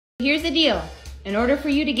Here's the deal. In order for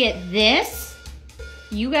you to get this,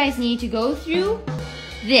 you guys need to go through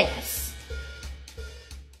this.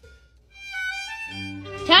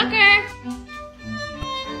 Tucker!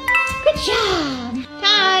 Good job!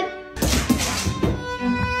 Todd!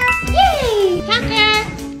 Yay! Tucker!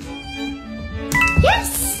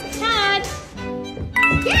 Yes! Todd!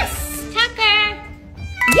 Yes! Tucker!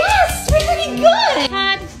 Yes! Very good!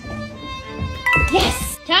 Todd!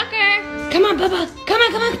 Yes! Tucker! Come on, Bubba! Come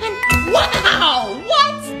on, come on, come on! Wow!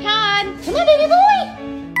 What? Todd! Come on, baby boy!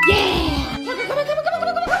 Yeah! Tucker, come on, come on, come on, come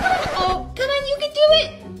on, come on, come on! Oh, come on, you can do it!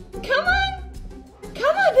 Come on!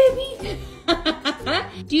 Come on, baby!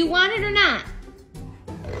 Do you want it or not?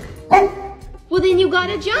 Well, then you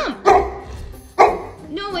gotta jump.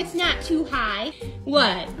 No, it's not too high.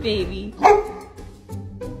 What, baby?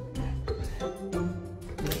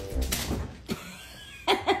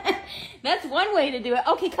 That's one way to do it.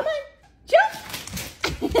 Okay, come on. Jump.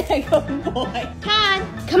 There you go, boy. Todd,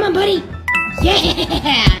 come on, buddy.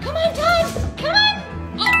 Yeah. Come on, Todd. Come on.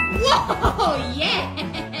 Oh, whoa, yeah.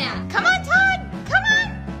 Come on, Todd. Come on.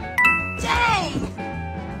 Dang.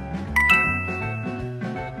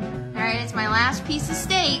 All right, it's my last piece of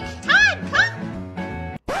steak. Todd, come.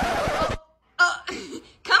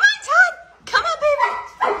 Come on, Todd. Come on,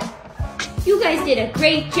 baby. You guys did a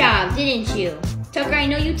great job, didn't you? Tucker, I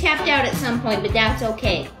know you tapped out at some point, but that's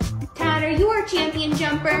okay. Todd, are you our champion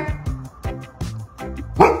jumper?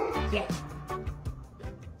 Yeah.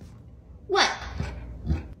 What?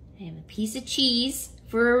 I have a piece of cheese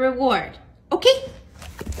for a reward. Okay.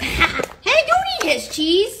 Hey, don't eat his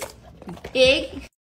cheese, pig.